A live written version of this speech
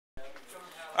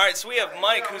All right, so we have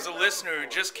Mike, who's a listener who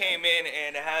just came in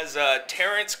and has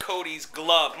Terrence Cody's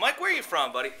glove. Mike, where are you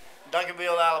from, buddy?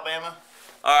 Duncanville, Alabama.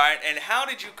 All right, and how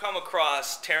did you come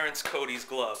across Terrence Cody's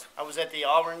glove? I was at the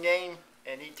Auburn game,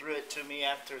 and he threw it to me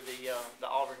after the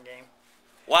Auburn game.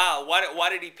 Wow, why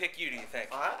did he pick you, do you think?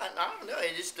 I don't know.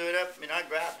 He just threw it up, and I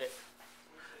grabbed it.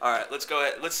 All right, let's go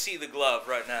ahead. Let's see the glove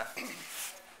right now.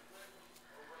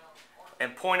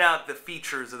 And point out the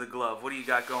features of the glove. What do you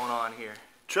got going on here?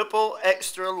 Triple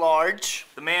extra large.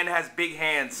 The man has big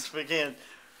hands. Again,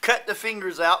 cut the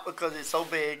fingers out because it's so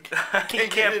big. You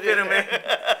can't fit them in.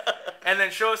 And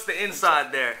then show us the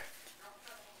inside there.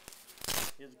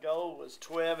 His goal was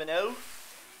 12-0.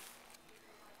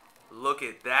 Look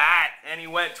at that. And he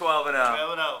went 12-0.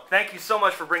 12-0. Thank you so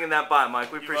much for bringing that by,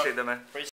 Mike. We appreciate that, man.